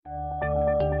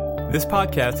This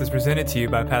podcast is presented to you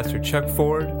by Pastor Chuck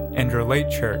Ford and Relate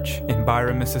Church in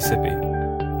Byron, Mississippi.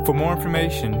 For more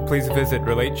information, please visit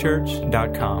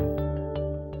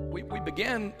relatechurch.com. We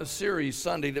began a series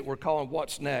Sunday that we're calling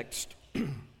What's Next,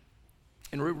 and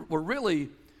we're really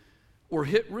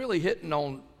hitting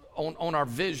on our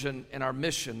vision and our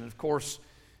mission. And of course,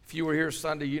 if you were here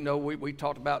Sunday, you know we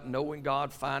talked about knowing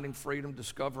God, finding freedom,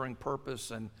 discovering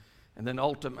purpose, and then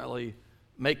ultimately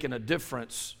making a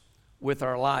difference with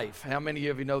our life. How many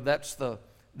of you know that's the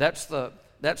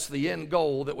end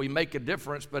goal, that we make a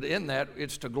difference, but in that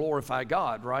it's to glorify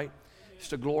God, right? It's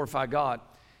to glorify God.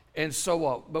 And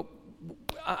so, but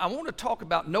I want to talk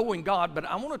about knowing God, but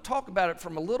I want to talk about it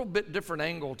from a little bit different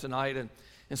angle tonight, and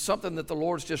something that the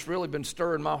Lord's just really been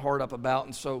stirring my heart up about.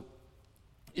 And so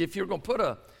if you're going to put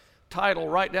a title,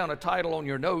 write down a title on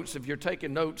your notes. If you're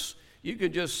taking notes, you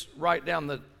could just write down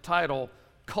the title,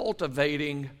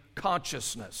 Cultivating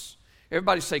Consciousness.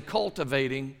 Everybody say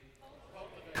cultivating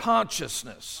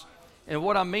consciousness. And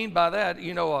what I mean by that,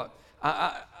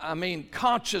 I mean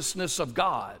consciousness of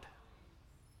God.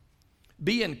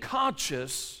 Being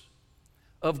conscious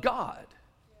of God.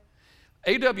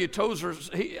 A.W. Tozer,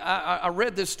 I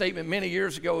read this statement many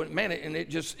years ago, and man,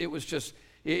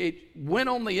 it went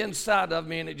on the inside of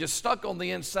me, and it just stuck on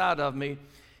the inside of me.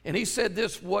 And he said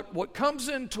this: what comes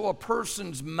into a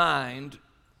person's mind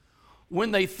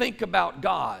when they think about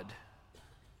God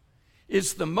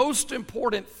is the most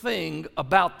important thing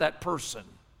about that person.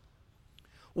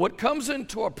 What comes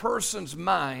into a person's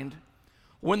mind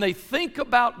when they think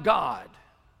about God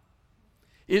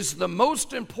is the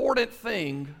most important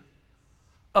thing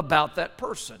about that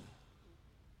person.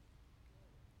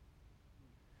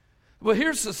 Well,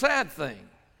 here's the sad thing.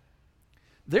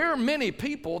 There are many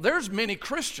people, there's many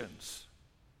Christians,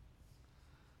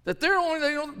 that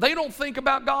they don't think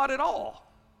about God at all.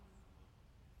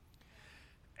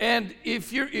 And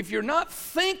if you're not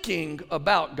thinking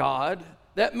about God,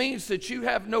 that means that you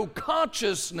have no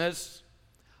consciousness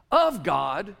of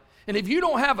God. And if you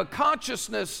don't have a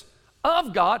consciousness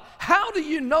of God, how do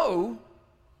you know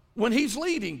when He's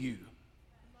leading you?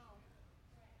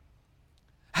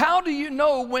 How do you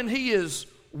know when He is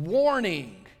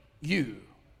warning you?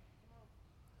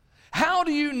 How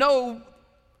do you know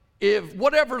if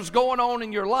whatever's going on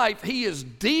in your life, He is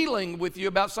dealing with you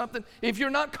about something if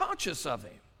you're not conscious of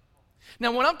Him?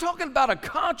 Now, when I'm talking about a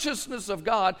consciousness of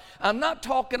God, I'm not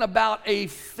talking about a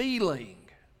feeling.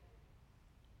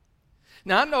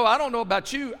 Now, I don't know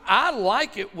about you. I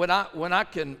like it when I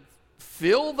can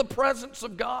feel the presence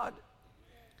of God.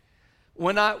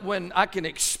 When I can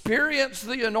experience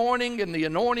the anointing, and the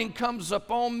anointing comes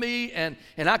upon me, and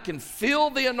I can feel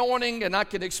the anointing, and I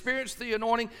can experience the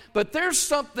anointing. But there's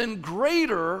something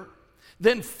greater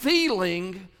than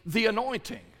feeling the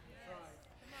anointing.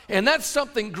 And that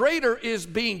something greater is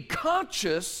being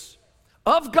conscious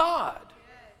of God.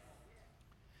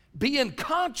 Being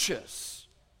conscious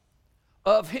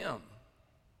of Him.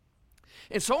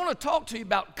 And so I want to talk to you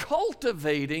about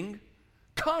cultivating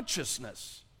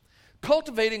consciousness.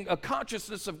 Cultivating a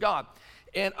consciousness of God.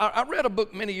 And I read a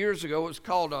book many years ago. It was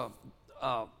called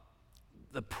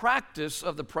The Practice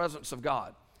of the Presence of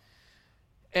God.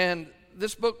 And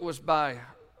this book was by,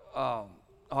 I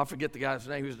forget the guy's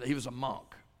name. He was a monk.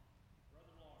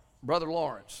 Brother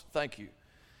Lawrence, thank you.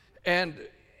 And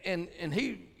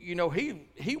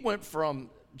he went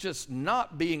from just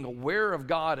not being aware of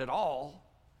God at all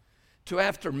to,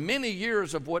 after many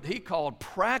years of what he called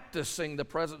practicing the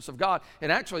presence of God,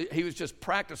 and actually he was just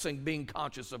practicing being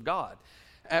conscious of God.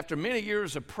 After many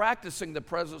years of practicing the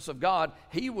presence of God,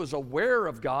 he was aware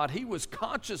of God. He was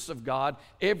conscious of God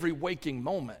every waking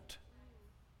moment.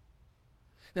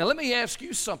 Now let me ask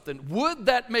you something. Would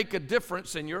that make a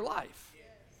difference in your life?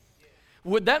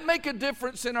 Would that make a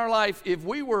difference in our life if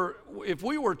we were,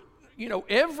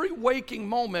 every waking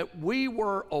moment we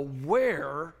were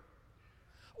aware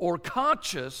or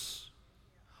conscious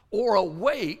or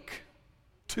awake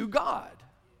to God?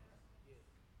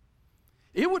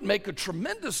 It would make a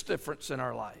tremendous difference in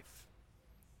our life.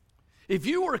 If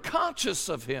you were conscious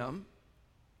of Him,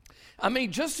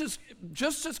 just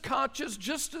as conscious,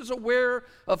 just as aware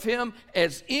of Him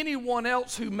as anyone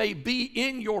else who may be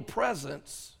in your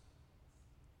presence.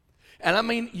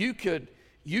 And you could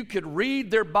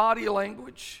read their body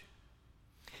language,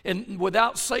 and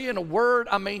without saying a word,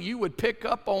 you would pick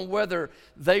up on whether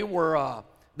they were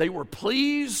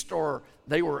pleased, or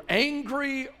they were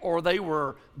angry, or they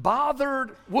were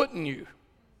bothered, wouldn't you?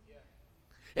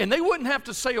 And they wouldn't have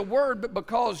to say a word, but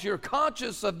because you're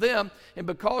conscious of them, and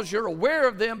because you're aware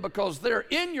of them, because they're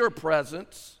in your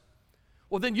presence,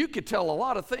 Well, then you could tell a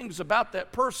lot of things about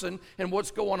that person and what's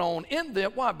going on in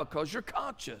them. Why? Because you're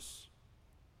conscious.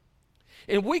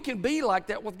 And we can be like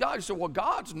that with God. You say, well,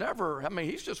 God's never,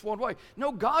 he's just one way.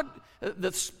 No, God,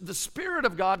 the Spirit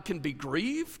of God can be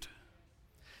grieved.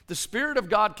 The Spirit of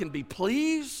God can be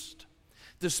pleased.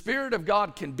 The Spirit of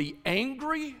God can be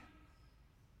angry.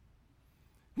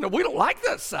 No, we don't like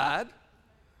that side,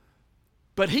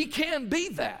 but he can be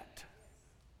that.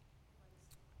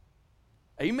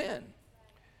 Amen.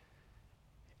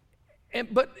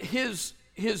 But his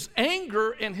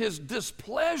anger and his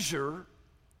displeasure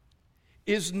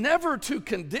is never to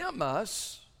condemn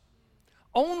us,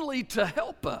 only to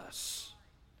help us.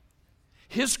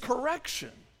 His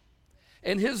correction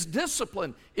and his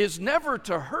discipline is never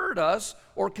to hurt us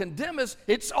or condemn us.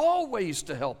 It's always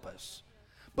to help us.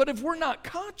 But if we're not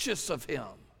conscious of him,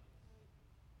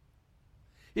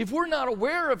 if we're not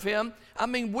aware of him,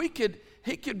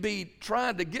 he could be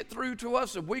trying to get through to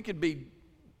us, and we could be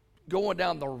going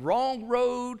down the wrong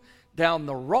road, down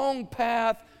the wrong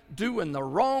path, doing the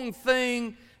wrong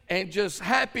thing, and just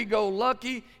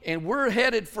happy-go-lucky, and we're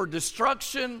headed for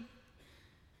destruction.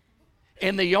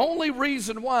 And the only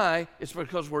reason why is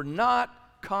because we're not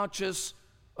conscious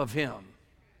of him.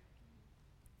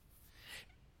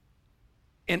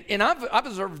 And I've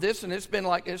observed this, and it's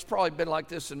probably been like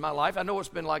this in my life. I know it's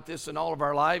been like this in all of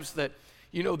our lives, that,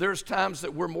 there's times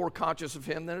that we're more conscious of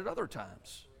him than at other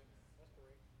times.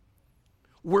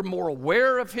 We're more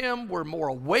aware of him. We're more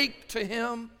awake to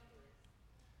him.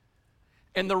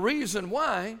 And the reason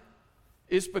why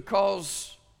is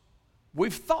because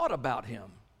we've thought about him.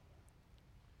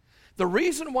 The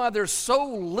reason why there's so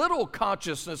little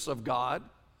consciousness of God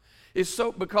is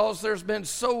because there's been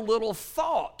so little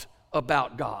thought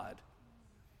about God.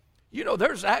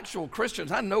 There's actual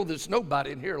Christians, I know there's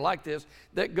nobody in here like this,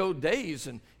 that go days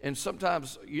and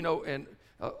sometimes, and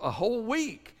a whole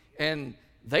week, and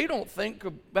they don't think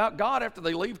about God after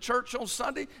they leave church on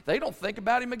Sunday. They don't think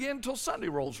about him again until Sunday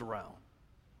rolls around.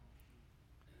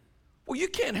 Well, you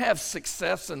can't have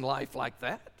success in life like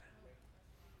that.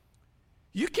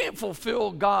 You can't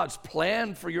fulfill God's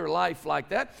plan for your life like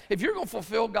that. If you're going to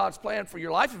fulfill God's plan for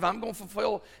your life, if I'm going to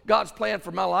fulfill God's plan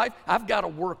for my life, I've got to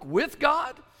work with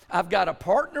God. I've got to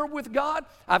partner with God.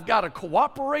 I've got to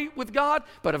cooperate with God.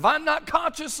 But if I'm not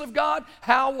conscious of God,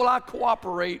 how will I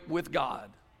cooperate with God?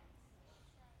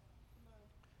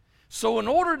 So in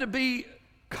order to be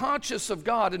conscious of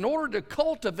God, in order to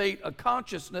cultivate a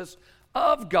consciousness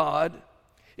of God,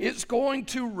 it's going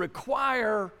to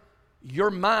require your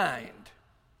mind.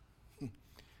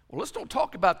 Well, let's don't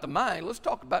talk about the mind. Let's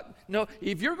talk about,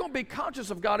 if you're going to be conscious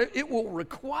of God, it will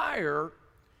require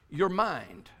your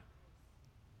mind.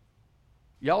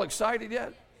 Y'all excited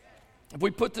yet? If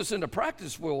we put this into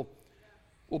practice, we'll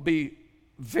be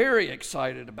very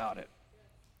excited about it.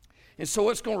 And so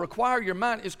it's going to require your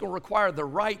mind. It's going to require the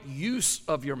right use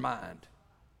of your mind.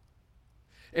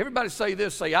 Everybody say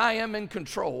this. Say, I am in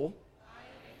control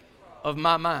of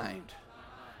my mind.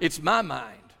 It's my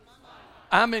mind.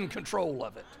 I'm in control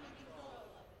of it.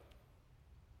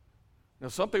 Now,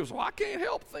 some people say, well, I can't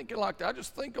help thinking like that. I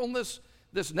just think on this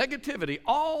negativity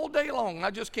all day long, and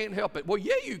I just can't help it. Well,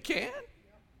 yeah, you can.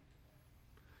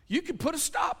 You can put a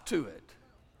stop to it.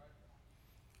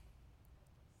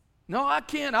 No, I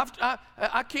can't.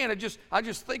 I can't. I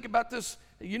just think about this.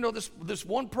 This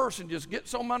one person just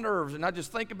gets on my nerves, and I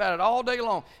just think about it all day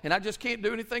long, and I just can't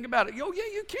do anything about it. Oh, yeah,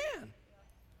 you can.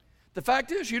 The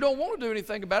fact is, you don't want to do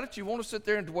anything about it. You want to sit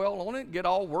there and dwell on it and get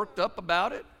all worked up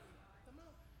about it.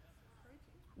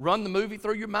 Run the movie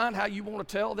through your mind how you want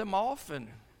to tell them off. And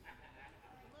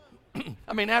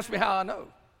ask me how I know.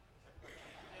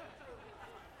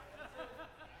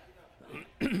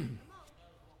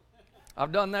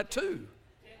 I've done that too.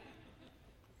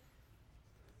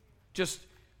 Just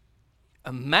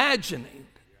imagining.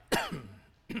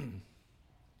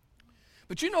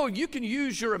 But you can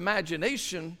use your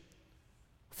imagination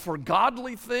for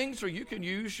godly things, or you can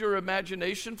use your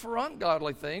imagination for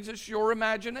ungodly things. It's your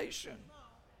imagination.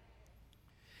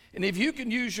 And if you can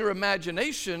use your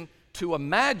imagination to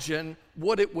imagine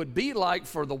what it would be like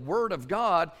for the Word of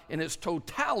God in its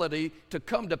totality to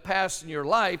come to pass in your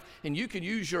life, and you can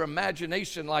use your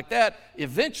imagination like that,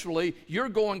 eventually you're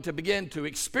going to begin to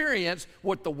experience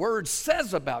what the Word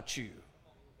says about you.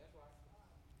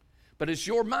 But it's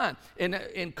your mind.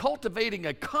 In cultivating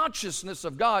a consciousness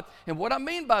of God, and what I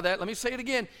mean by that, let me say it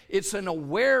again, it's an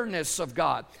awareness of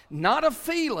God, not a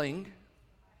feeling,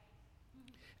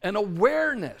 an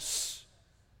awareness.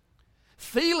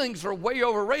 Feelings are way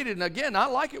overrated. And again, I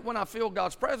like it when I feel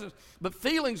God's presence, but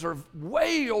feelings are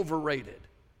way overrated.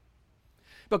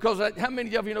 Because how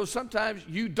many of you know sometimes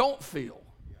you don't feel?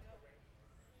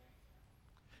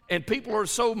 And people are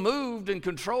so moved and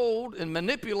controlled and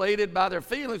manipulated by their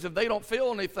feelings, if they don't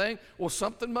feel anything, well,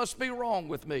 something must be wrong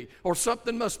with me, or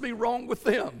something must be wrong with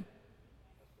them.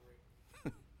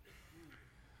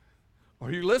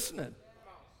 Are you listening?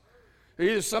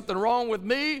 Either something wrong with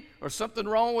me, or something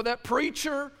wrong with that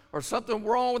preacher, or something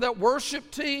wrong with that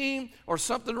worship team, or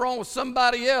something wrong with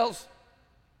somebody else.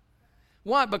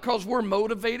 Why? Because we're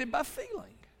motivated by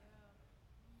feeling.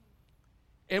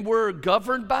 And we're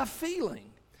governed by feeling.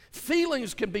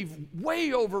 Feelings can be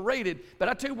way overrated, but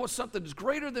I tell you what, something that's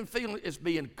greater than feeling is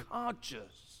being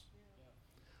conscious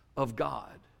of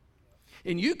God.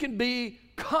 And you can be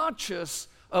conscious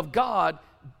of God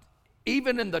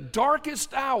even in the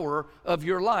darkest hour of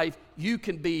your life. You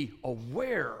can be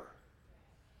aware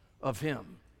of Him.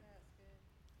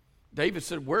 David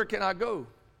said, where can I go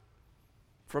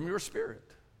from your spirit?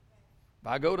 If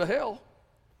I go to hell,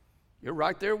 you're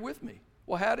right there with me.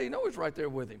 Well, how did he know he's right there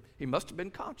with him? He must have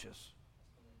been conscious.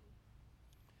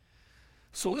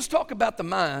 So let's talk about the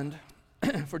mind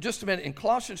for just a minute. In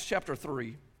Colossians chapter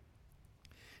 3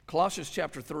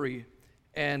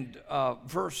 and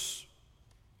verse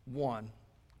 1.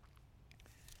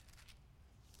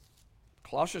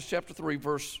 Colossians chapter 3,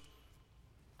 verse,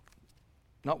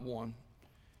 not 1.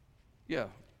 Yeah.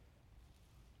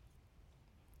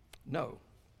 No.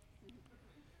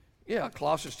 Yeah,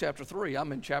 Colossians chapter 3.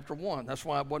 I'm in chapter 1. That's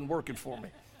why it wasn't working for me.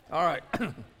 All right.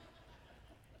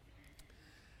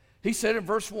 He said in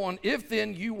verse 1, if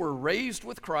then you were raised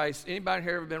with Christ. Anybody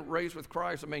here ever been raised with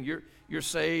Christ? I mean, you're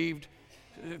saved.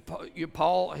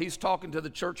 Paul, he's talking to the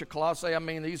church of Colossae. I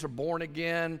mean, these are born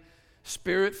again,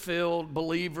 Spirit-filled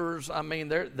believers. I mean,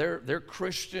 they're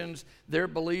Christians. They're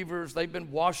believers. They've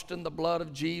been washed in the blood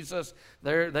of Jesus.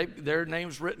 Their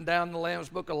names written down in the Lamb's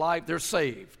Book of Life. They're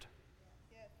saved.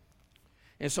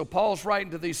 And so Paul's writing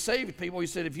to these saved people. He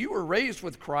said, if you were raised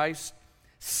with Christ,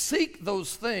 seek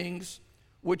those things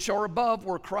which are above,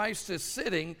 where Christ is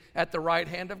sitting at the right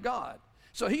hand of God.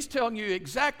 So he's telling you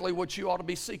exactly what you ought to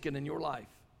be seeking in your life.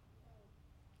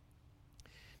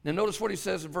 Now notice what he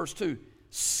says in verse 2.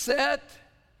 Set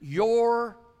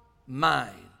your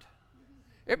mind.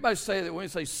 Everybody say that when you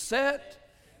say set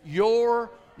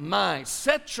your mind.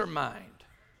 Set your mind.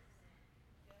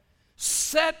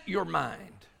 Set your mind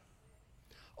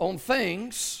on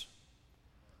things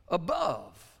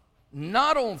above,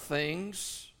 not on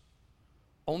things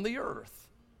on the earth.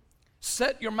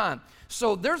 Set your mind.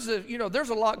 So there's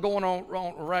a lot going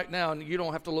on right now, and you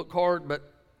don't have to look hard,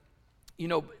 but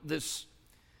this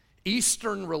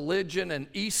Eastern religion and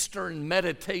Eastern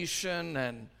meditation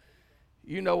and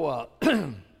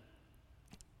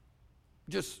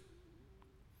just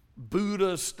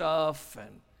Buddha stuff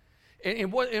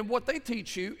and what they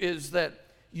teach you is that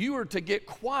you are to get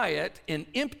quiet and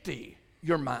empty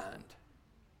your mind.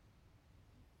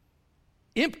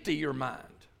 Empty your mind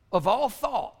of all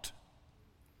thought.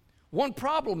 One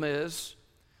problem is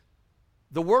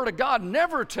the Word of God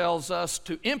never tells us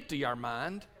to empty our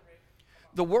mind.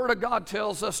 The Word of God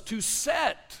tells us to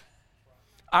set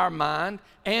our mind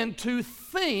and to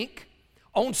think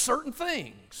on certain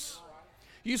things.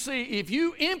 You see, if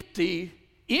you empty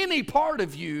any part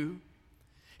of you,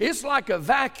 it's like a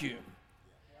vacuum.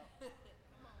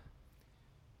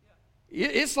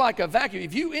 It's like a vacuum.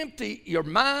 If you empty your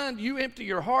mind, you empty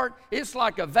your heart, it's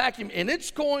like a vacuum, and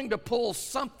it's going to pull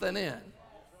something in.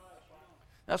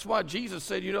 That's why Jesus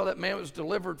said, that man was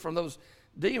delivered from those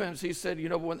demons. He said,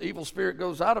 when the evil spirit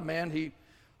goes out of man, he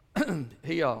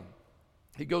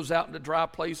goes out into dry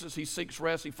places, he seeks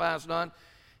rest, he finds none,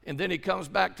 and then he comes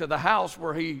back to the house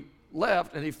where he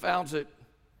left, and he finds it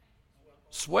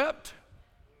swept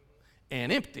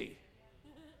and empty.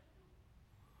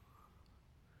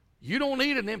 You don't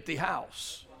need an empty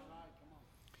house.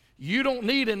 You don't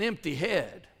need an empty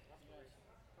head.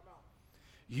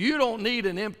 You don't need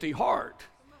an empty heart.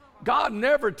 God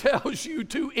never tells you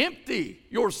to empty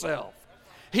yourself.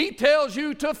 He tells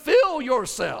you to fill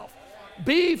yourself.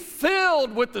 Be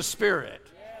filled with the Spirit,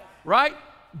 right?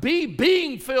 Be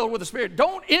being filled with the Spirit.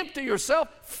 Don't empty yourself.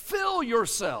 Fill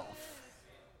yourself.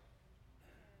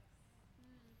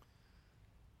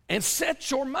 And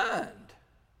set your mind.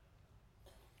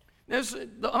 There's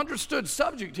the understood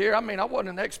subject here. I mean, I wasn't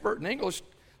an expert in English,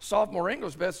 sophomore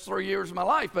English, best 3 years of my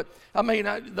life. But,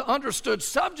 the understood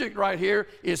subject right here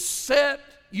is set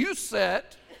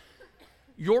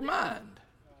your mind.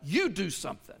 You do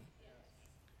something.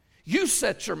 You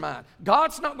set your mind.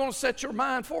 God's not going to set your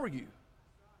mind for you.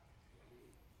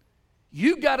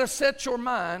 You got to set your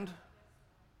mind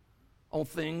on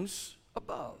things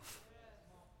above.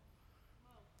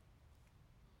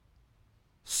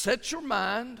 Set your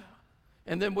mind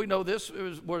And then we know this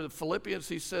is where the Philippians,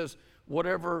 he says,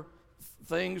 whatever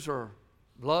things are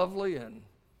lovely and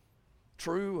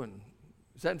true, and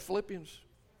is that in Philippians?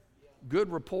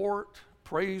 Good report,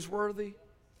 praiseworthy.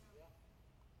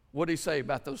 What did he say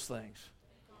about those things?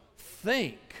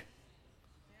 Think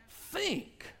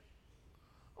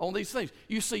on these things.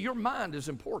 You see, your mind is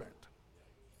important.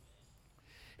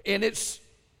 And it's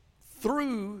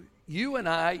through you and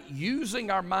I using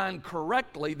our mind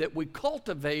correctly that we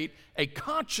cultivate a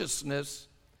consciousness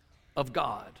of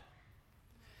God.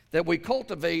 That we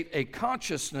cultivate a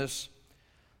consciousness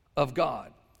of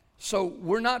God. So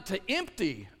we're not to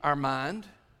empty our mind.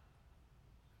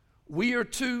 We are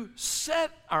to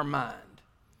set our mind.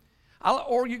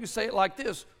 Or you can say it like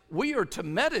this. We are to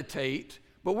meditate,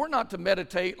 but we're not to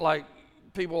meditate like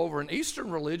people over in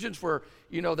Eastern religions where,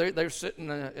 you know, they're sitting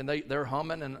and they're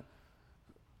humming and,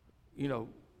 you know,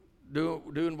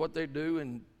 doing what they do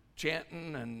and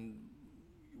chanting and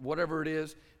whatever it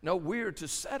is. No, we're to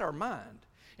set our mind.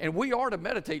 And we are to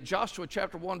meditate. Joshua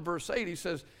chapter 1, verse 8, he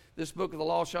says, this book of the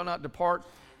law shall not depart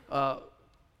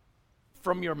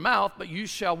from your mouth, but you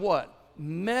shall what?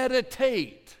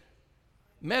 Meditate.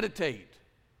 Meditate.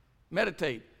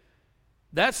 Meditate.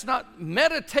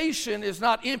 Meditation is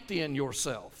not emptying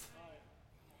yourself.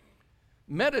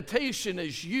 Meditation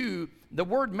is the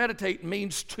word meditate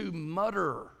means to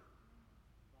mutter.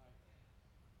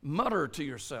 Mutter to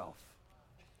yourself.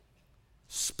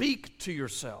 Speak to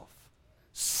yourself.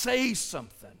 Say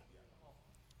something.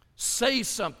 Say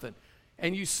something.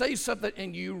 And you say something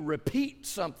and you repeat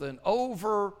something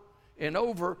over and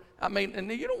over. I mean, and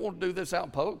you don't want to do this out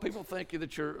in public. People think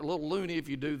that you're a little loony if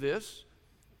you do this.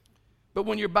 But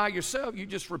when you're by yourself, you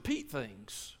just repeat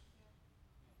things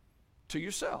to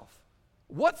yourself.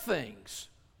 What things?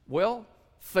 Well,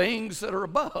 things that are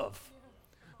above.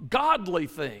 Godly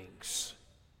things.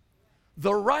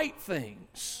 The right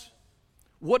things.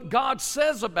 What God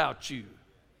says about you.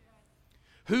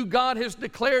 Who God has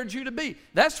declared you to be.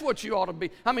 That's what you ought to be.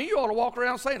 I mean, you ought to walk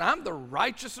around saying, I'm the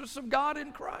righteousness of God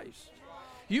in Christ.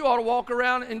 You ought to walk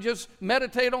around and just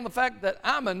meditate on the fact that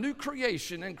I'm a new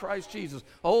creation in Christ Jesus.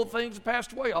 Old things have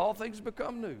passed away, all things have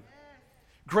become new.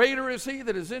 Greater is he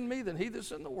that is in me than he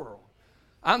that's in the world.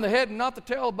 I'm the head and not the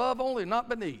tail, above only, not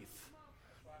beneath.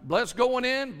 Blessed going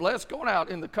in, blessed going out.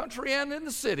 In the country and in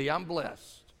the city, I'm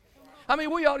blessed. I mean,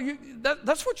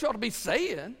 that's what you ought to be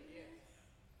saying.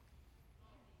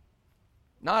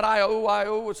 Not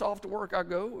I-O, it's off to work I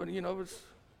go. And, you know, it's,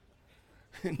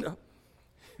 you know,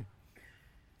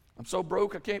 I'm so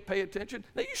broke I can't pay attention.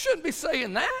 Now, you shouldn't be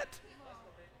saying that.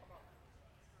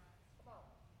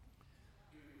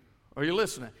 Are you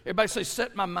listening? Everybody say,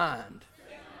 set my mind.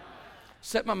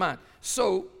 Set my mind.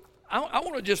 So I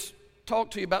want to just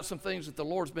talk to you about some things that the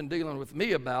Lord's been dealing with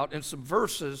me about and some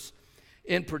verses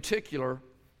in particular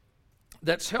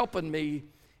that's helping me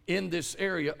in this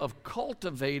area of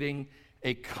cultivating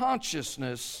a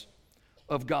consciousness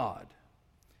of God.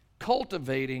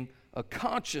 Cultivating a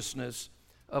consciousness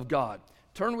of God.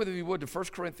 Turn with me, if you would, to 1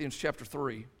 Corinthians chapter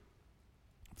 3.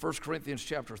 1 Corinthians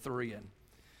chapter 3. And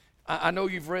I know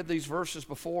you've read these verses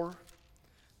before,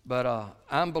 but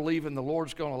I'm believing the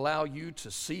Lord's going to allow you to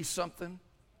see something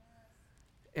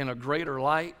in a greater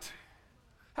light.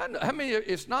 How many,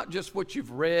 it's not just what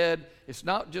you've read, it's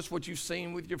not just what you've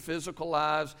seen with your physical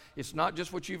eyes, it's not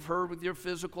just what you've heard with your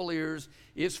physical ears,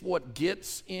 it's what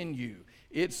gets in you.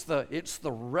 It's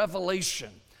the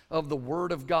revelation of the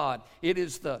Word of God. It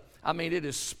is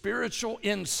spiritual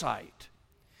insight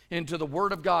into the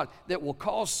Word of God that will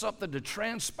cause something to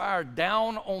transpire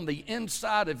down on the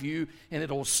inside of you, and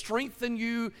it'll strengthen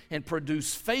you and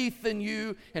produce faith in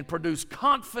you and produce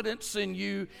confidence in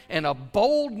you and a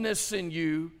boldness in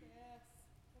you.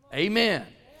 Amen.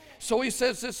 So he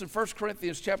says this in 1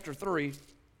 Corinthians chapter 3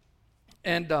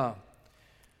 and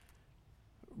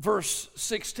verse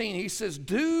 16. He says,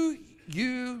 do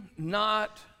you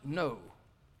not know?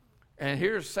 And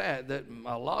here's sad that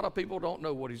a lot of people don't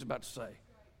know what he's about to say.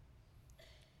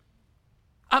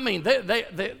 I mean,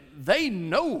 they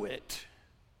know it.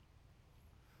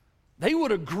 They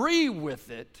would agree with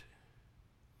it,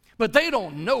 but they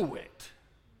don't know it.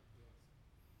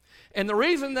 And the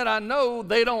reason that I know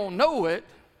they don't know it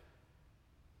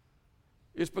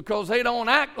is because they don't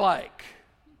act like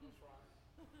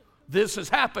this has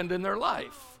happened in their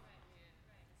life.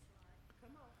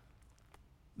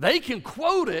 They can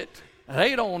quote it,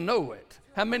 they don't know it.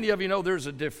 How many of you know there's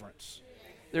a difference?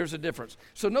 There's a difference.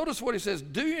 So notice what he says.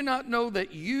 Do you not know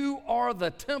that you are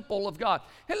the temple of God?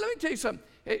 Hey, let me tell you something.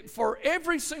 For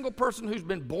every single person who's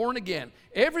been born again,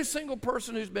 every single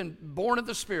person who's been born of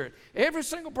the Spirit, every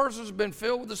single person who's been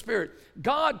filled with the Spirit,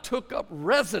 God took up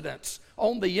residence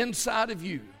on the inside of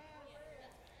you.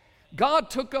 God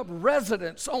took up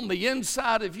residence on the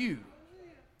inside of you.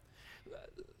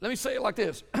 Let me say it like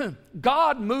this.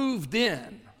 God moved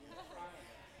in.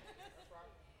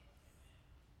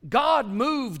 God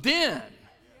moved in.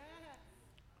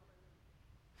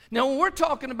 Now, when we're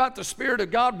talking about the Spirit of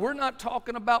God, we're not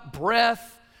talking about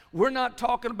breath. We're not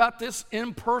talking about this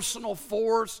impersonal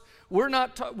force. We're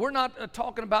not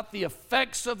talking about the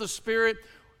effects of the Spirit.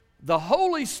 The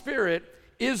Holy Spirit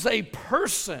is a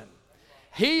person.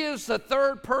 He is the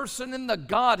third person in the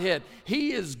Godhead.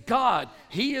 He is God.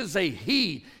 He is a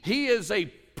He. He is a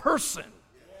person.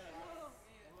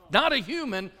 Not a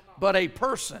human, but a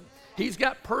person. He's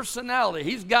got personality.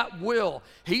 He's got will.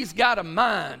 He's got a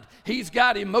mind. He's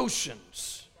got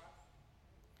emotions.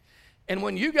 And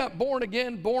when you got born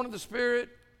again, born of the Spirit,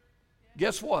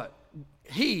 guess what?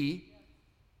 He,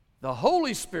 the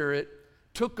Holy Spirit,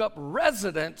 took up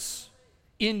residence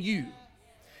in you.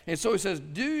 And so he says,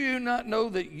 do you not know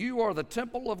that you are the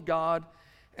temple of God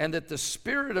and that the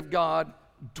Spirit of God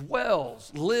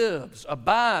dwells, lives,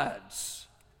 abides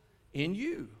in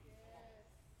you?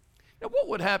 Now, what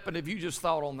would happen if you just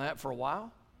thought on that for a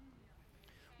while?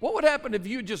 What would happen if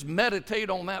you just meditate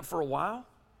on that for a while?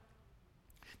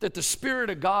 That the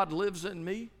Spirit of God lives in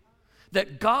me?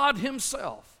 That God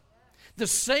Himself, the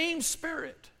same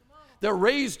Spirit that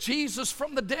raised Jesus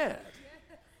from the dead,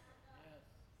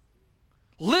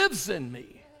 lives in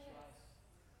me.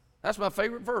 That's my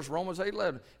favorite verse, Romans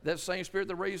 8:11. That same Spirit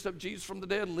that raised up Jesus from the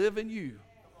dead live in you.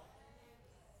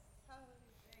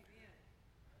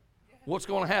 What's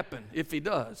going to happen if He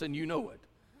does, and you know it?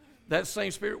 That same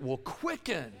Spirit will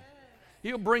quicken.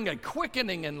 He'll bring a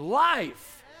quickening and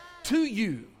life to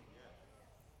you.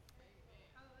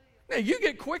 Now, you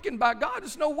get quickened by God,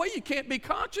 there's no way you can't be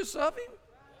conscious of Him.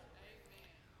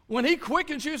 When He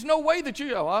quickens you, there's no way that you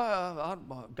go,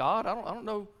 God, I don't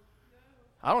know.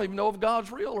 I don't even know if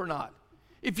God's real or not.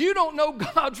 If you don't know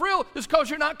God's real, it's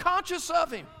because you're not conscious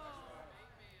of Him.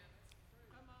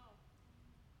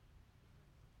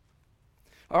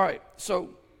 All right, so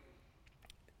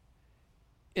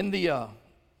in the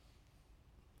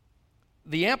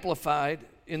Amplified,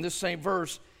 in this same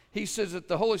verse, he says that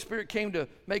the Holy Spirit came to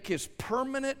make His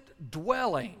permanent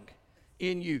dwelling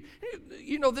in you.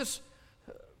 You know, this,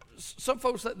 some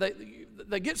folks,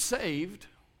 they get saved,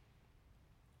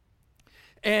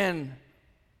 and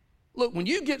look, when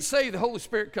you get saved, the Holy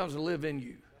Spirit comes to live in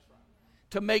you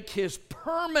to make His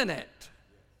permanent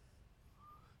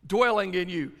dwelling in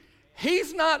you.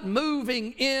 He's not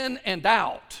moving in and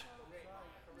out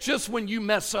just when you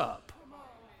mess up.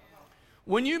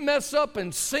 When you mess up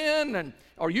and sin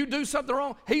or you do something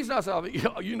wrong, He's not saying,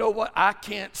 you know what, I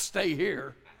can't stay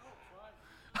here.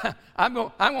 I'm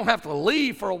going to have to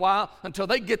leave for a while until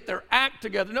they get their act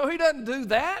together. No, He doesn't do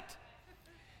that.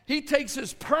 He takes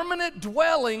His permanent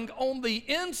dwelling on the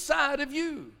inside of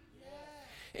you.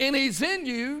 And He's in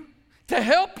you to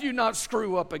help you not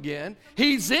screw up again.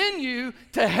 He's in you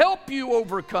to help you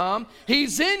overcome.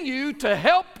 He's in you to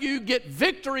help you get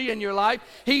victory in your life.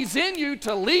 He's in you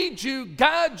to lead you,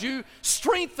 guide you,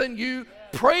 strengthen you,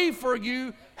 pray for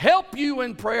you, help you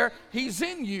in prayer. He's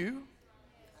in you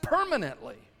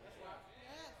permanently.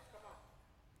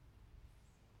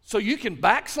 So you can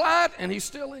backslide and He's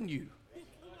still in you.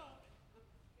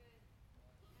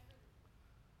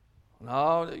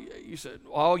 No, you said,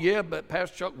 oh yeah, but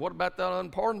Pastor Chuck, what about that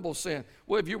unpardonable sin?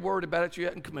 Well, if you're worried about it, you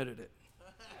haven't committed it.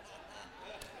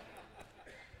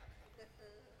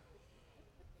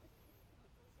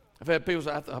 I've had people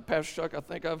say, Pastor Chuck, I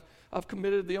think I've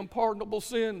committed the unpardonable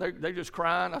sin. They're just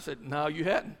crying. I said, no, you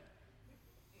hadn't.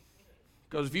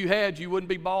 Because if you had, you wouldn't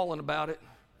be bawling about it.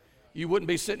 You wouldn't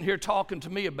be sitting here talking to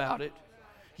me about it.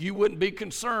 You wouldn't be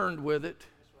concerned with it.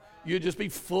 You'd just be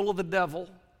full of the devil.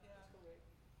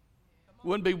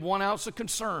 Wouldn't be 1 ounce of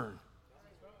concern.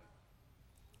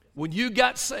 When you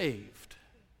got saved,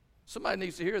 somebody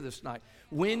needs to hear this tonight.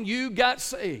 When you got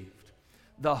saved,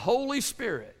 the Holy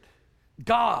Spirit,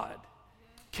 God,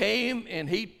 came and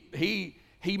He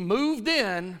moved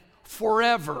in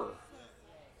forever.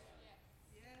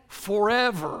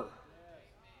 Forever.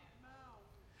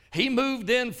 He moved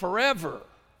in forever.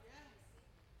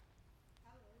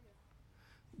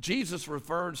 Jesus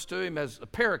refers to Him as a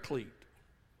paraclete.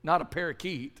 Not a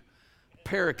parakeet,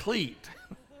 paraclete.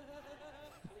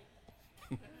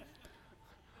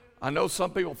 I know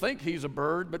some people think He's a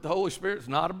bird, but the Holy Spirit's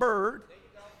not a bird.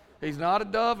 He's not a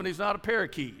dove and he's not a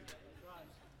parakeet.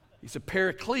 He's a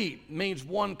paraclete, means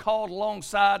one called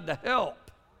alongside to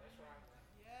help.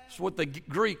 That's what the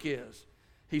Greek is.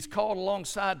 He's called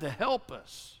alongside to help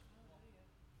us.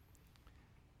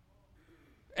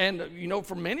 And,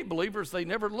 for many believers, they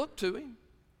never look to him.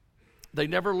 They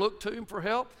never look to him for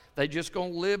help. They just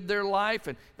going to live their life,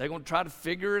 and they're going to try to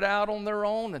figure it out on their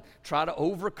own and try to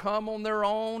overcome on their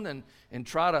own and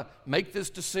try to make this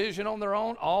decision on their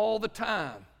own all the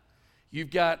time.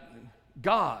 You've got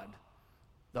God,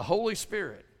 the Holy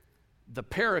Spirit, the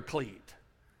Paraclete,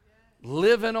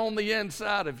 living on the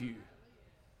inside of you,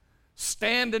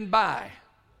 standing by,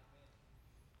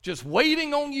 just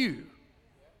waiting on you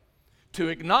to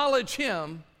acknowledge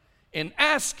him and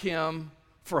ask him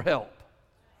for help.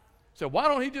 So why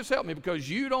don't he just help me? Because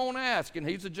you don't ask, and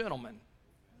he's a gentleman.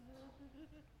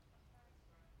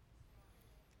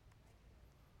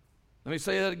 Let me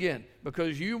say that again.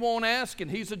 Because you won't ask,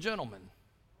 and he's a gentleman.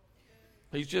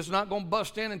 He's just not going to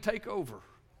bust in and take over.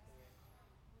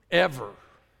 Ever.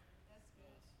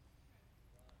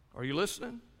 Are you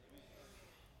listening?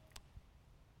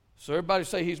 So everybody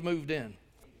say he's moved in.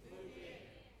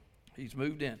 He's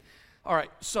moved in. All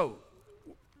right, so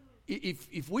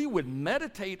if we would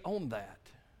meditate on that,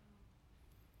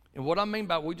 and what I mean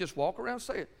by we just walk around and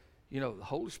say it, the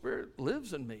Holy Spirit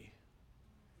lives in me.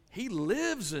 He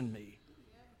lives in me.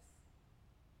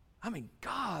 I mean,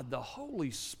 God, the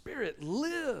Holy Spirit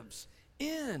lives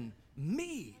in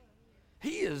me.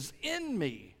 He is in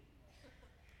me.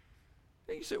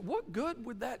 And you say, what good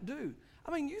would that do?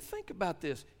 I mean, you think about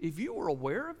this. If you were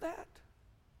aware of that,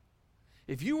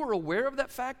 if you were aware of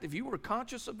that fact, if you were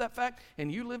conscious of that fact, and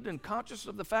you lived in conscious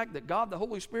of the fact that God, the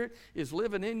Holy Spirit, is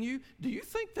living in you, do you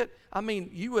think that,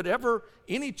 you would ever,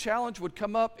 any challenge would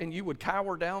come up and you would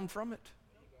cower down from it?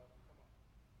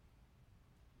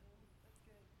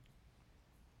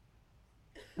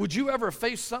 Would you ever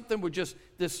face something with just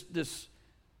this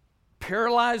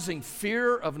paralyzing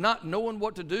fear of not knowing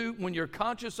what to do when you're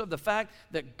conscious of the fact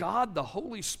that God, the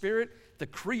Holy Spirit, the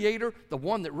Creator, the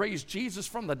one that raised Jesus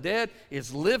from the dead,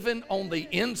 is living on the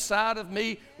inside of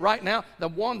me right now, the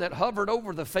one that hovered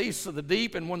over the face of the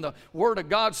deep, and when the Word of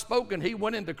God spoke and he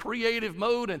went into creative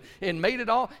mode and made it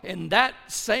all, and that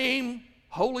same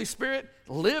Holy Spirit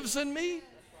lives in me?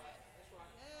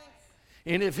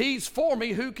 And if he's for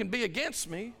me, who can be against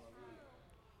me?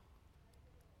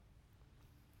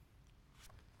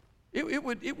 It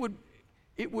would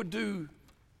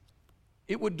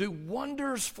do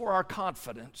wonders for our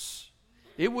confidence.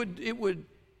 It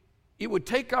would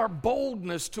take our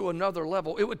boldness to another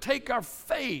level. It would take our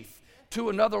faith to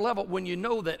another level when you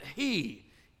know that he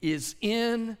is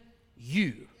in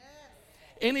you.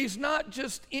 And he's not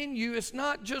just in you. It's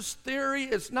not just theory.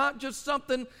 It's not just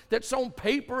something that's on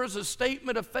paper as a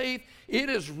statement of faith. It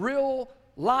is real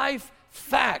life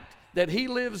fact that he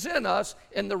lives in us.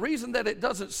 And the reason that it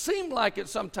doesn't seem like it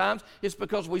sometimes is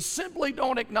because we simply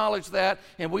don't acknowledge that,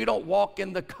 and we don't walk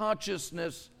in the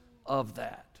consciousness of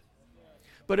that.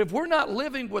 But if we're not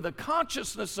living with a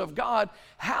consciousness of God,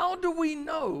 how do we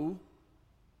know?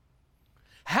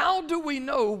 How do we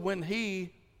know when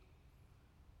he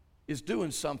is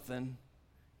doing something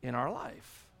in our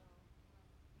life?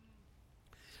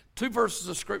 Two verses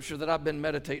of scripture that I've been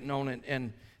meditating on,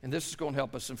 and this is going to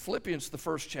help us. In Philippians, the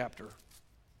first chapter.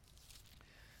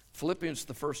 Philippians,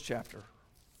 the first chapter.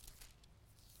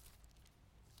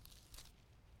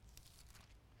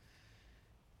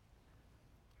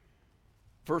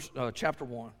 Chapter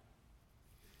 1.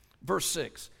 Verse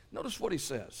 6. Notice what he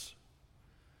says.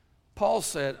 Paul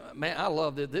said, man, I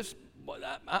love this.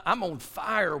 I'm on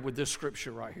fire with this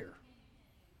scripture right here.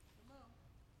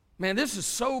 Man, this is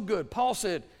so good. Paul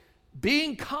said,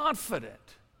 being confident.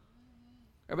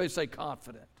 Everybody say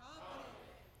confident.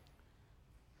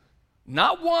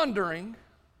 Not wondering,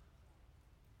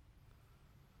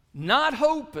 not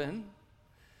hoping,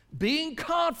 being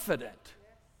confident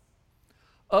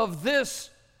of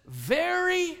this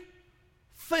very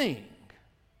thing.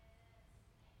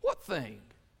 What thing?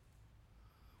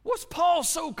 What's Paul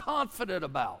so confident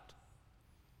about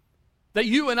that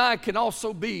you and I can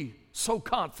also be so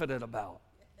confident about?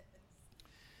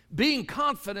 Being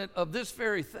confident of this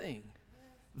very thing,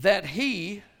 that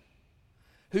he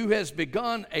who has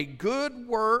begun a good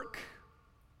work,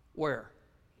 where?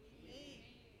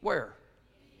 Where?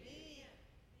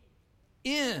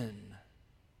 In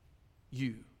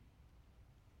you.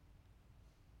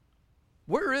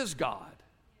 Where is God?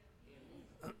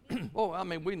 Well,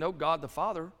 we know God the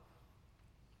Father.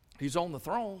 He's on the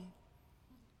throne.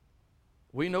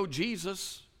 We know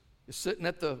Jesus is sitting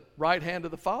at the right hand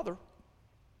of the Father.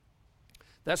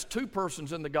 That's two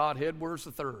persons in the Godhead. Where's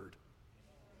the third?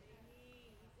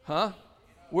 Huh?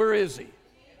 Where is he?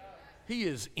 He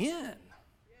is in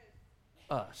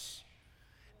us.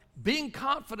 Being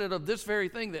confident of this very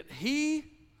thing, that he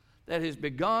that has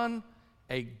begun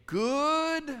a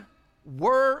good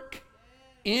work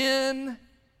in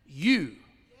you.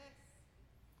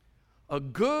 A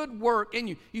good work in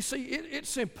you. You see,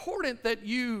 it's important that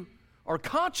you are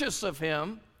conscious of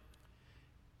him,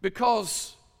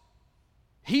 because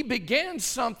he began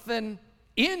something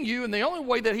in you, and the only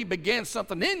way that he began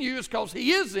something in you is because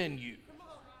he is in you.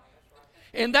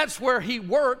 And that's where he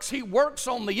works. He works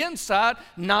on the inside,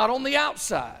 not on the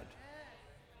outside.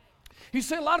 You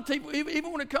see, a lot of people,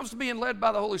 even when it comes to being led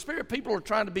by the Holy Spirit, people are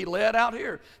trying to be led out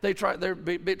here. They're trying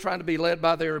to be led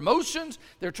by their emotions.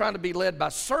 They're trying to be led by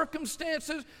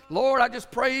circumstances. Lord, I just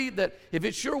pray that if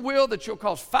it's your will that you'll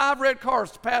cause 5 red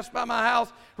cars to pass by my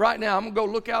house right now. I'm going to go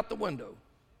look out the window.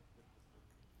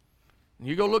 And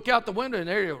you go look out the window, and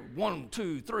there you go, 1,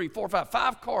 2, 3, 4,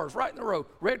 5 cars right in a row,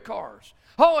 red cars.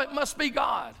 Oh, it must be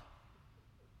God.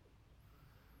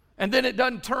 And then it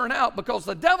doesn't turn out, because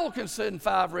the devil can send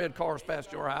 5 red cars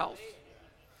past your house.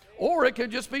 Or it could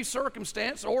just be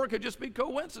circumstance, or it could just be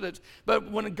coincidence.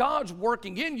 But when God's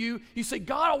working in you, you see,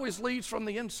 God always leads from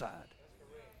the inside.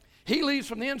 He leads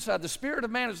from the inside. The spirit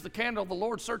of man is the candle of the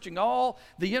Lord, searching all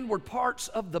the inward parts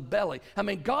of the belly. I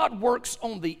mean, God works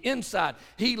on the inside.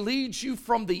 He leads you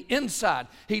from the inside.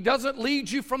 He doesn't lead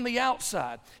you from the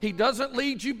outside. He doesn't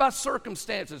lead you by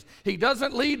circumstances. He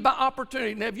doesn't lead by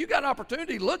opportunity. Now, if you got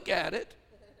opportunity, look at it.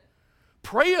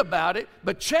 Pray about it,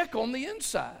 but check on the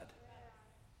inside.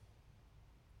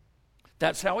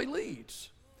 That's how he leads.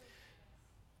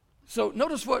 So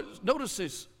notice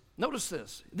this. Notice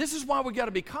this. This is why we got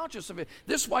to be conscious of it.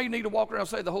 This is why you need to walk around and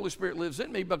say the Holy Spirit lives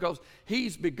in me, because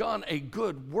he's begun a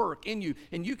good work in you,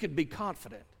 and you can be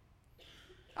confident.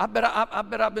 I bet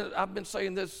I've been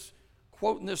saying this,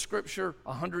 quoting this scripture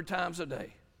 100 times a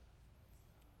day.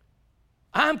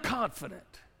 I'm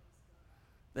confident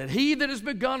that he that has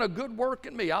begun a good work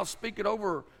in me, I'll speak it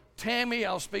over Tammy,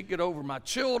 I'll speak it over my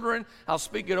children, I'll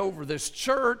speak it over this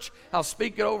church, I'll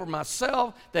speak it over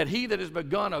myself, that he that has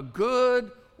begun a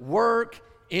good work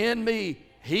in me,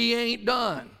 he ain't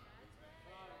done.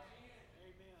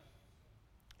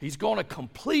 He's going to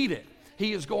complete it.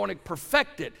 He is going to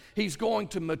perfect it. He's going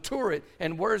to mature it.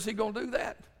 And where is he going to do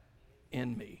that?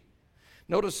 In me.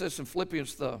 Notice this in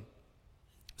Philippians, the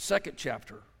 2nd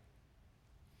chapter.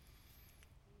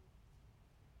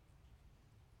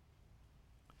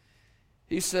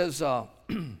 He says, well,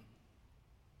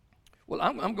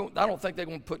 I don't think they're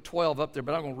going to put 12 up there,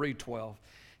 but I'm going to read 12.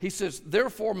 He says,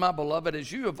 therefore, my beloved,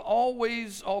 as you have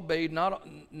always obeyed, not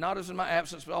as in my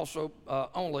absence, but also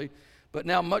only, but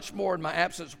now much more in my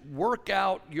absence, work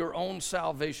out your own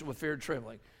salvation with fear and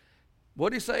trembling. What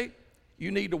did he say?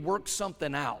 You need to work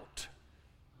something out.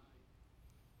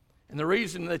 And the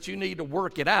reason that you need to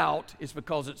work it out is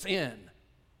because it's in.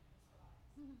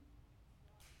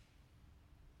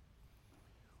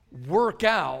 Work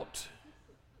out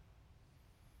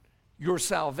your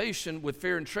salvation with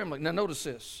fear and trembling. Now notice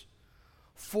this.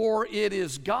 For it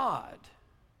is God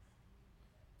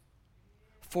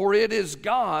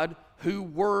who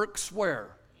works where?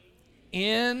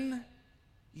 In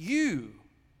you,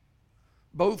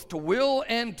 both to will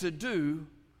and to do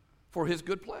for his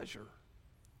good pleasure.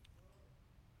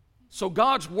 So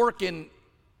God's working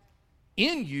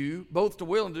in you, both to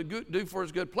will and to do for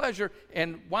his good pleasure,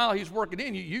 and while he's working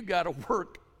in you, you've got to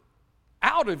work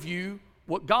out of you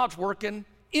what God's working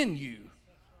in you.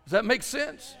 Does that make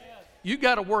sense? You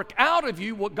got to work out of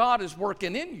you what God is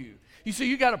working in you. You see,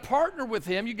 you got to partner with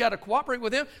him, you got to cooperate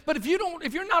with him. But if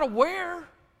you're not aware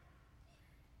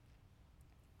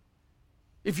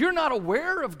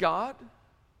of God,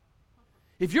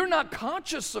 if you're not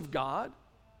conscious of God,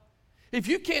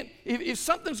 if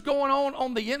something's going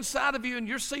on the inside of you and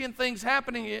you're seeing things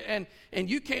happening and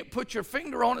you can't put your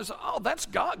finger on it, say, oh, that's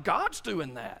God. God's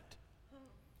doing that.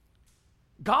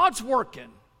 God's working.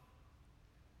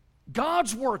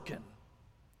 God's working.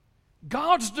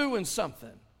 God's doing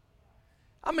something.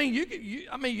 I mean,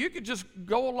 you could just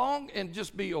go along and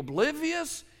just be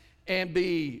oblivious and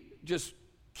just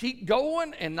keep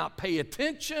going and not pay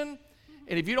attention.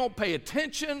 And if you don't pay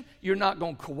attention, you're not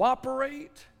going to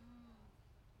cooperate.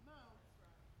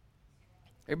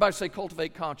 Everybody say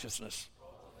cultivate consciousness.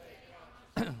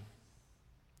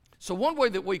 So one way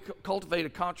that we cultivate a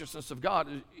consciousness of God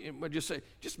is we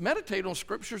just meditate on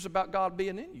scriptures about God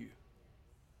being in you.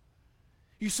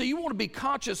 You see, you want to be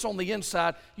conscious on the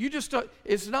inside.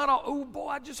 It's not all, oh boy,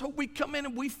 I just hope we come in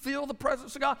and we feel the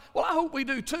presence of God. Well, I hope we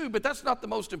do too, but that's not the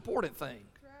most important thing.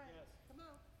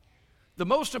 The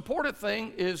most important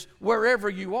thing is wherever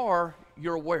you are,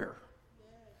 you're aware.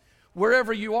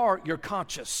 Wherever you are, you're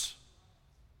conscious.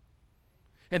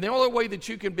 And the only way that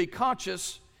you can be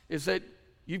conscious is that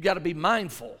you've got to be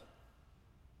mindful.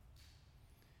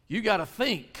 You got to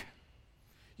think.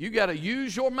 You got to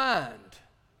use your mind.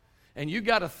 And you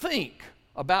got to think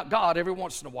about God every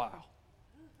once in a while.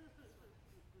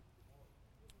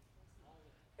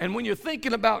 And when you're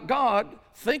thinking about God,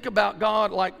 think about God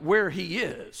like where He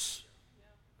is.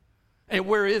 And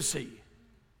where is He?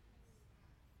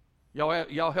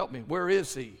 Y'all help me. Where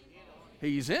is He?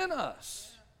 He's in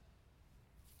us.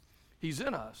 He's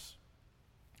in us.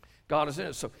 God is in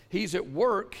us. So He's at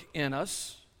work in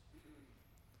us.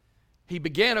 He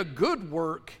began a good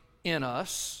work in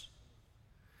us.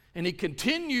 And He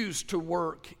continues to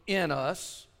work in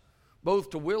us, both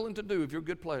to will and to do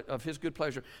of His good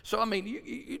pleasure. So, I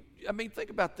mean, think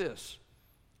about this.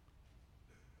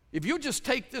 If you just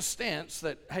take this stance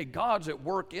that, hey, God's at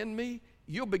work in me,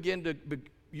 you'll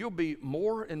be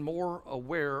more and more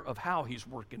aware of how He's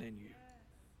working in you.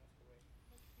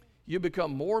 You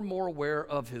become more and more aware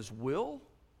of His will,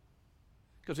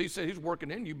 because He said He's working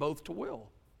in you both to will.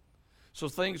 So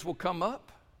things will come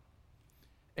up,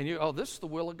 and this is the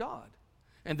will of God.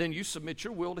 And then you submit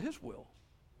your will to His will.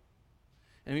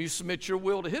 And when you submit your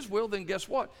will to His will, then guess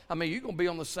what? I mean, you're going to be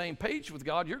on the same page with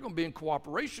God. You're going to be in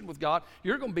cooperation with God.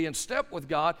 You're going to be in step with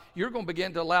God. You're going to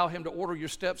begin to allow Him to order your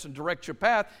steps and direct your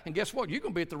path. And guess what? You're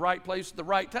going to be at the right place at the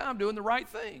right time doing the right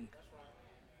thing.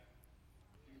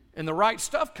 And the right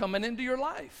stuff coming into your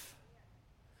life.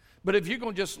 But if you're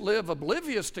going to just live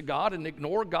oblivious to God and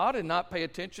ignore God and not pay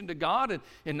attention to God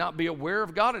and not be aware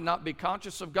of God and not be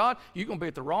conscious of God, you're going to be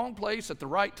at the wrong place at the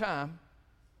right time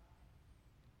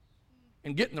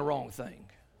and getting the wrong thing.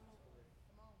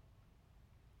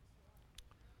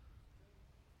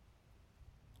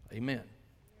 Amen.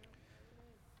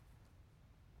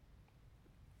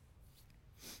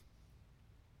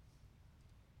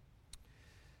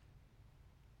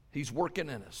 He's working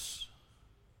in us.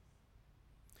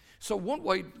 So one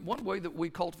way that we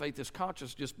cultivate this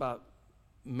conscience just by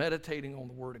meditating on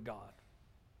the Word of God.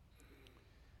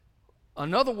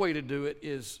 Another way to do it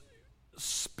is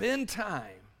spend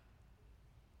time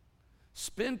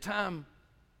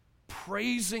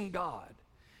praising God.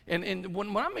 And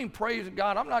when I mean praising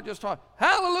God, I'm not just talking,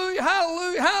 hallelujah,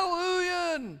 hallelujah,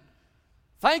 hallelujah, and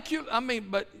thank you. I mean,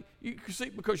 but you see,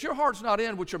 because your heart's not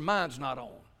in what your mind's not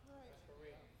on.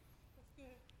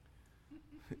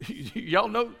 Y'all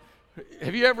know,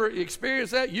 have you ever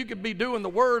experienced that? You could be doing the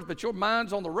words, but your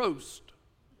mind's on the roast.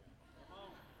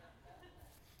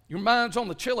 Your mind's on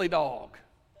the chili dog.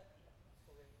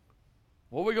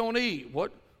 What are we going to eat?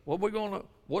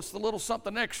 What's the little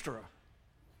something extra?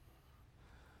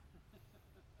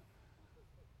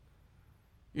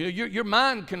 You know, your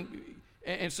mind can,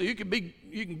 and so you can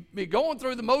be going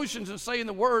through the motions and saying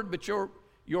the word, but your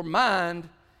mind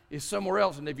is somewhere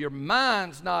else. And if your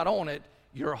mind's not on it,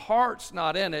 your heart's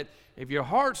not in it. If your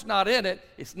heart's not in it,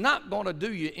 it's not going to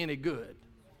do you any good.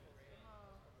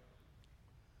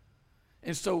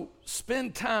 And so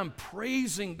spend time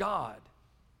praising God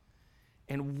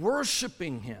and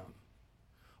worshiping Him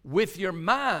with your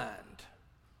mind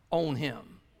on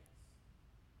Him.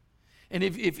 And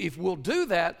if we'll do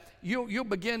that, you'll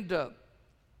begin to,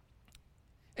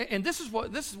 and this is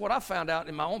what I found out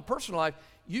in my own personal life,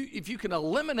 if you can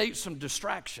eliminate some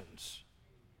distractions.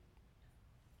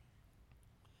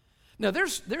 Now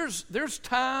there's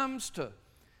times to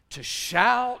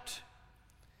shout,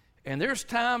 and there's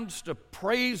times to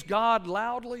praise God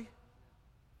loudly.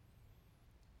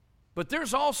 But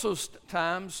there's also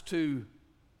times to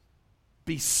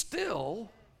be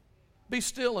still. Be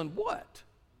still in what?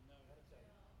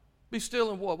 Be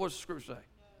still in what? What does the scripture say?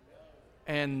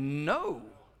 And know.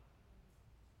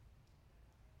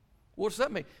 What does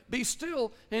that mean? Be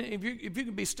still, and if you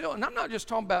can be still, and I'm not just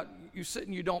talking about you sit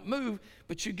and you don't move,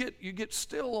 but you get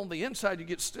still on the inside, you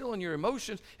get still in your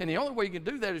emotions, and the only way you can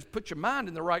do that is put your mind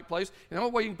in the right place, and the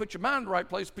only way you can put your mind in the right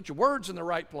place is put your words in the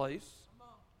right place.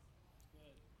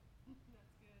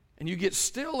 And you get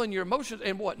still in your emotions,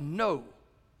 and what? Know.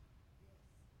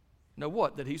 Know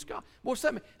what? That He's God. What's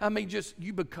that mean? I mean, just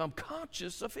you become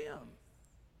conscious of Him.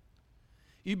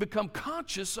 You become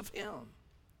conscious of Him.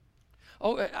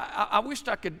 Oh, I wished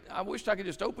I could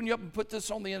just open you up and put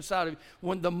this on the inside of you.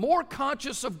 When the more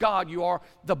conscious of God you are,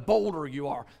 the bolder you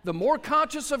are. The more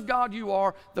conscious of God you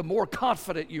are, the more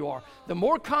confident you are. The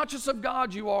more conscious of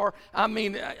God you are, I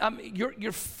mean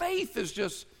your faith is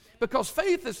just, because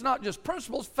faith is not just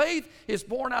principles. Faith is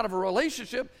born out of a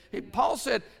relationship. Paul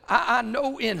said, I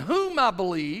know in whom I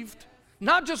believed,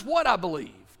 not just what I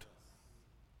believed.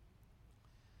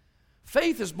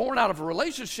 Faith is born out of a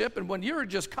relationship, and when you're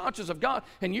just conscious of God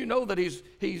and you know that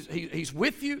He's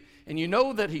with you, and you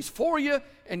know that He's for you,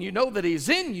 and you know that He's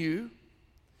in you,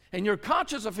 and you're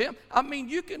conscious of Him, I mean,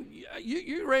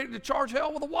 you're ready to charge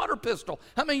hell with a water pistol.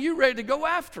 I mean, you're ready to go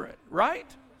after it, right?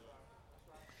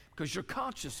 Because you're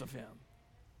conscious of Him.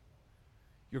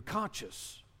 You're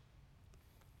conscious.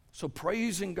 So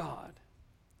praising God,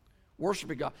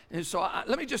 worshiping God. And so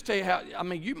let me just tell you how, I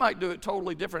mean, you might do it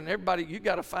totally different. Everybody, you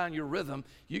got to find your rhythm.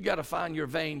 You got to find your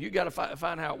vein. You got to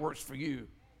find how it works for you.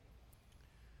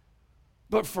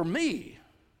 But for me,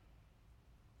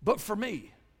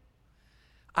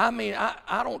 I mean,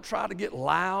 I don't try to get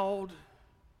loud.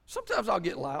 Sometimes I'll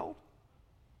get loud.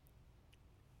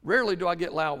 Rarely do I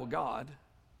get loud with God.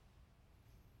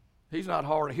 He's not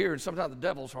hard of hearing. Sometimes the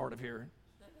devil's hard of hearing.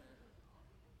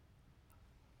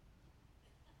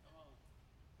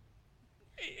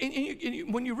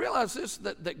 And when you realize this,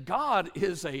 that God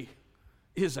is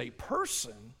a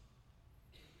person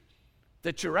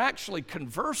that you're actually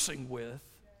conversing with,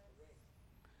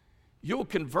 you'll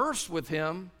converse with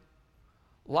Him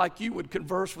like you would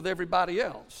converse with everybody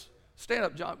else. Stand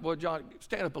up, John. Well, John,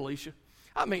 stand up, Alicia.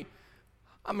 I mean,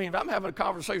 if I'm having a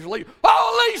conversation with Alicia.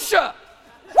 Oh, Alicia!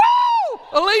 Woo!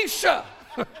 Alicia!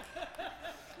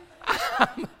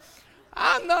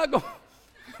 I'm not going.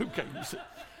 Okay, you see.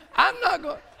 I'm not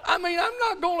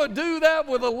going to do that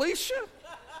with Alicia.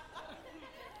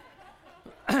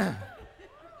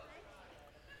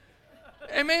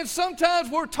 And man, sometimes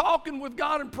we're talking with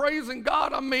God and praising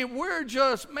God. I mean, we're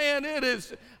just, man, it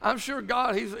is, I'm sure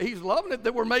God, He's loving it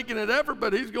that we're making an effort,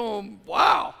 but He's going,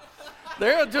 wow.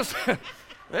 They're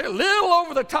a little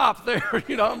over the top there,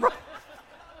 you know.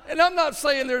 And I'm not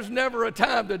saying there's never a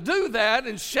time to do that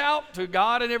and shout to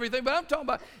God and everything, but I'm talking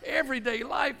about everyday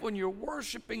life when you're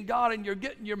worshiping God and you're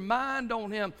getting your mind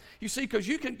on Him. You see, because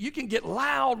you can get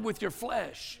loud with your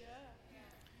flesh.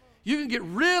 You can get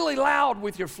really loud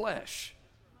with your flesh.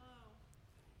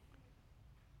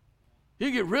 You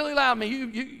get really loud. I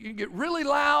mean, you get really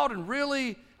loud and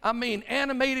really, I mean,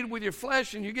 animated with your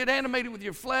flesh, and you get animated with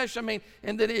your flesh, I mean,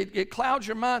 and then it clouds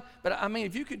your mind. But I mean,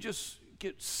 if you could just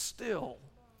get still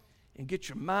and get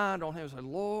your mind on Him and say,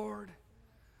 Lord,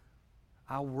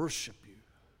 I worship You.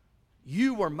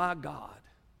 You are my God.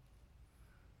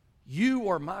 You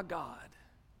are my God.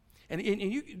 And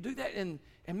you can do that, and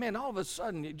man, all of a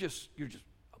sudden, you're just,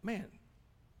 man,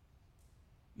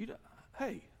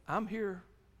 hey, I'm here,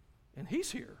 and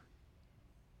He's here.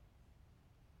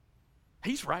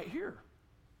 He's right here.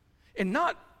 And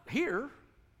not here,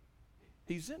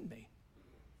 He's in me.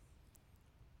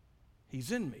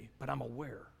 He's in me, but I'm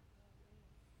aware.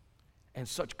 And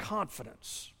such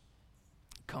confidence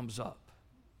comes up.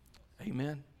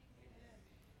 Amen?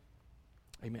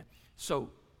 Amen. So,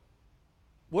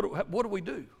 what do we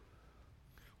do?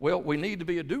 Well, we need to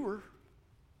be a doer.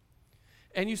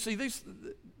 And you see,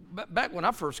 back when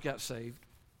I first got saved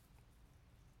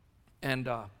and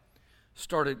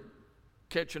started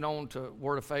catching on to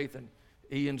Word of Faith and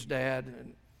Ian's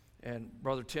dad and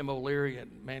Brother Tim O'Leary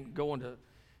and man going to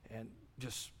and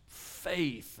just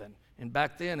faith and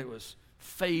back then it was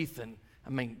faith and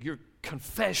I mean your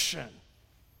confession,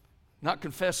 not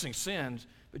confessing sins,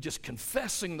 but just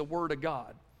confessing the Word of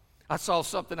God. I saw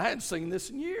something, I hadn't seen this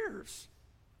in years.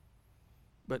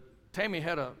 But Tammy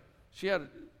she has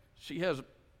a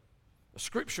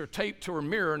scripture taped to her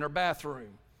mirror in her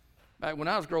bathroom. Back when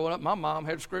I was growing up, my mom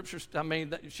had scriptures. I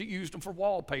mean, she used them for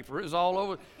wallpaper. It was all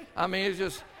over. I mean,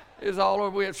 it was all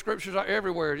over. We had scriptures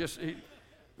everywhere.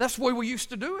 That's the way we used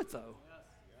to do it, though.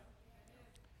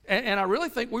 And I really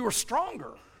think we were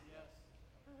stronger.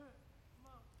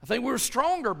 I think we were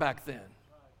stronger back then.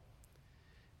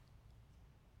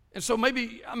 And so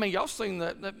maybe, I mean, y'all seen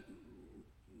the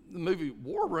movie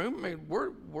War Room. I mean,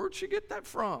 where'd she get that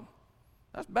from?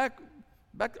 That's back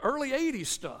early 80s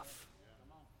stuff.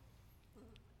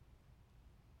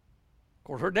 Of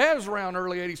course, her dad was around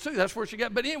early 80s too. That's where she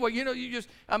got. But anyway,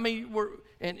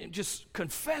 and just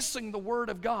confessing the Word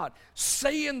of God,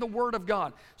 saying the Word of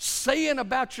God, saying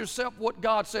about yourself what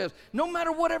God says. No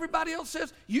matter what everybody else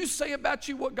says, you say about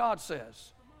you what God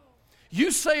says.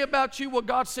 You say about you what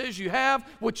God says you have,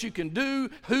 what you can do,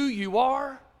 who you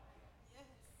are.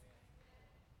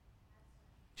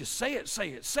 Just say it, say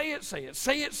it, say it, say it,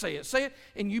 say it, say it, say it,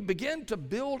 and you begin to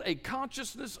build a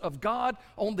consciousness of God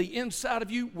on the inside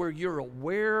of you where you're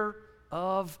aware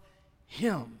of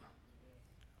Him.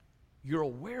 You're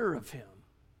aware of Him.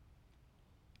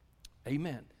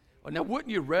 Amen. Well, now, wouldn't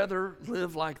you rather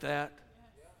live like that?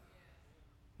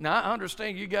 Now, I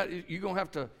understand you're gonna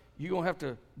have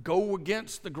to go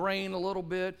against the grain a little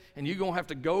bit, and you're gonna have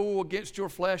to go against your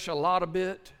flesh a lot of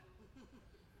bit.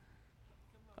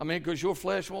 I mean, because your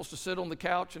flesh wants to sit on the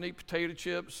couch and eat potato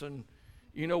chips and,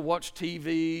 watch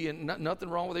TV, and nothing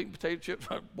wrong with eating potato chips.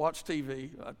 Watch TV.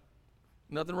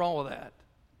 Nothing wrong with that.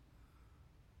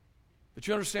 But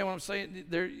you understand what I'm saying?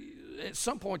 At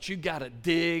some point, you got to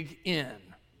dig in.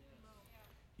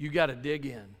 You got to dig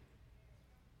in.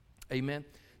 Amen.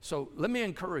 So let me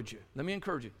encourage you.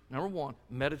 Number one,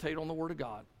 meditate on the Word of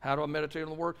God. How do I meditate on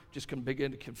the Word? Just begin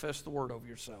to confess the Word over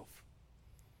yourself.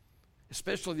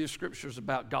 Especially the scriptures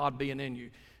about God being in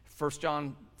you. 1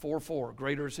 John 4:4,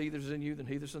 greater is He that is in you than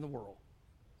he that's in the world.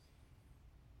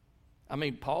 I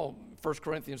mean, Paul, 1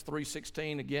 Corinthians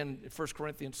 3:16, again, 1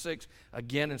 Corinthians 6,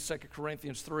 again in 2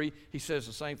 Corinthians 3, he says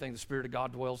the same thing, the Spirit of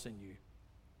God dwells in you.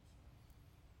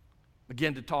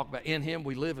 Begin to talk about, in Him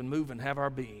we live and move and have our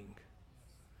being.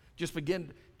 In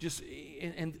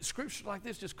scripture like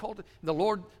this, just cultivate. The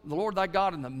Lord thy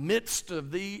God in the midst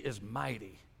of thee is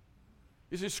mighty.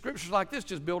 You see, scriptures like this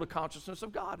just build a consciousness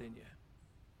of God in you.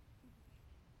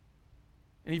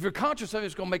 And if you're conscious of it,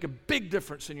 it's going to make a big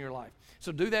difference in your life.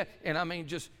 So do that, and I mean,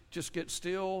 just get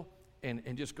still and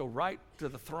just go right to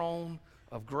the throne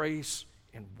of grace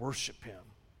and worship Him.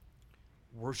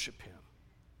 Worship Him.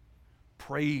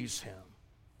 Praise Him.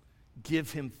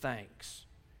 Give Him thanks.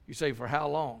 You say, for how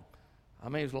long? I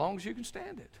mean, as long as you can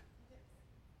stand it.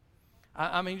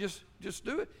 I mean, just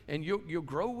do it, and you'll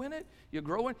grow in it. You'll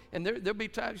grow in, and there'll be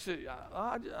times you say,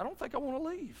 I don't think I want to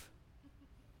leave.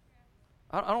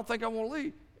 I don't think I want to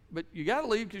leave. But you got to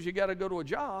leave because you got to go to a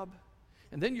job.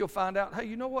 And then you'll find out, hey,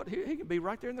 you know what? He can be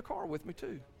right there in the car with me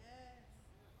too.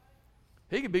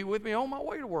 He can be with me on my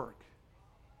way to work.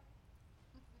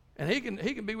 And he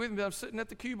can be with me. I'm sitting at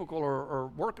the cubicle or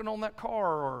working on that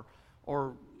car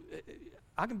or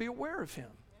I can be aware of Him.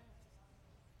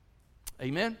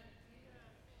 Amen?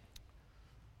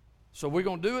 So we're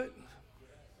going to do it?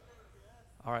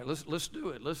 All right, let's do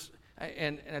it.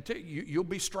 And I tell you, you'll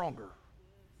be stronger.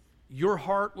 Your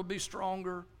heart will be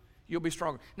stronger. You'll be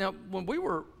stronger. Now, when we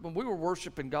were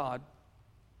worshiping God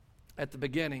at the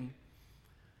beginning,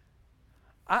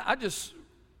 I just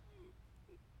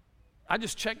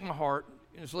checked my heart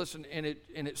and just listened, and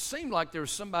it seemed like there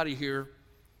was somebody here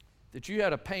that you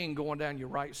had a pain going down your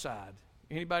right side.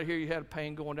 Anybody here, you had a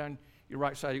pain going down your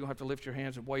right side? You're going to have to lift your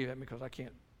hands and wave at me because I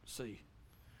can't see.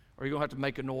 Or you're going to have to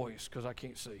make a noise because I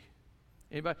can't see.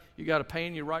 Anybody? You got a pain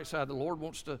in your right side. The Lord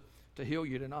wants to heal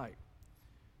you tonight.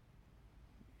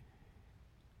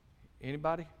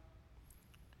 Anybody?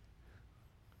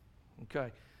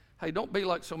 Okay. Hey, don't be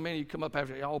like so many you come up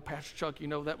after, oh, Pastor Chuck,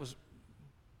 that was,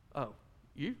 oh,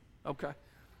 you? Okay.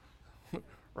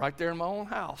 Right there in my own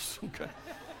house. Okay.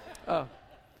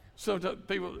 Sometimes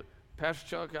people, Pastor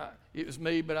Chuck, it was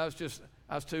me, but I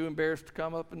was too embarrassed to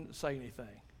come up and say anything.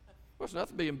 Well, there's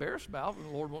nothing to be embarrassed about, and the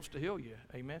Lord wants to heal you.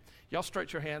 Amen. Y'all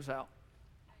stretch your hands out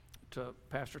to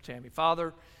Pastor Tammy.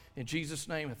 Father, in Jesus'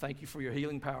 name, I thank you for your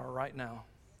healing power right now.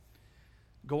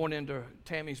 Going into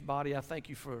Tammy's body, I thank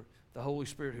you for the Holy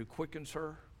Spirit who quickens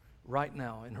her right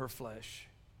now in her flesh.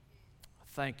 I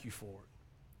thank you for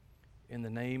it. In the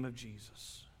name of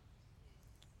Jesus.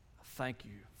 I thank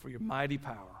you for your mighty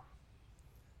power.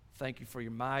 Thank you for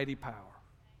your mighty power.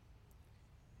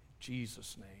 In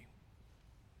Jesus' name.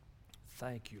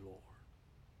 Thank you, Lord.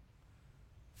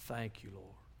 Thank you,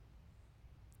 Lord.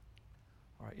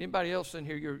 All right. Anybody else in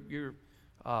here, you're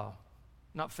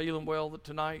not feeling well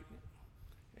tonight,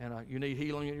 and you need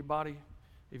healing in your body?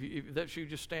 If that's you,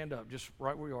 just stand up. Just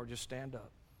right where you are, just stand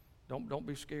up. Don't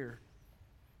be scared.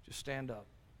 Just stand up.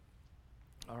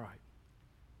 All right.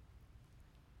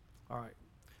 All right.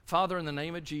 Father, in the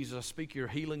name of Jesus, I speak your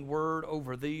healing word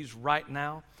over these right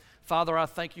now. Father, I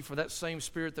thank you for that same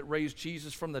Spirit that raised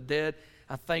Jesus from the dead.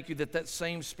 I thank you that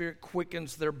same Spirit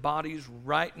quickens their bodies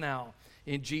right now.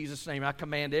 In Jesus' name, I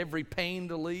command every pain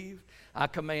to leave. I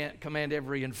command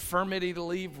every infirmity to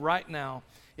leave right now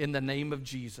in the name of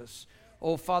Jesus.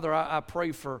 Oh, Father, I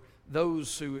pray for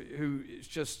those who it's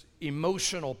just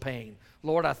emotional pain.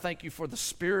 Lord, I thank you for the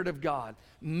Spirit of God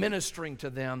ministering to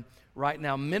them right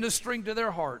now, ministering to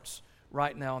their hearts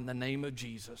right now in the name of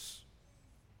Jesus.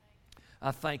 I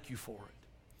thank you for it.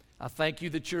 I thank you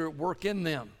that you're at work in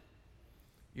them.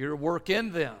 You're at work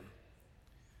in them,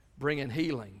 bringing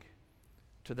healing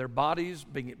to their bodies,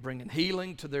 bringing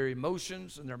healing to their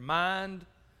emotions and their mind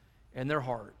and their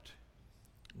heart.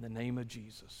 In the name of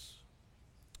Jesus.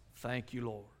 Thank you,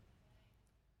 Lord.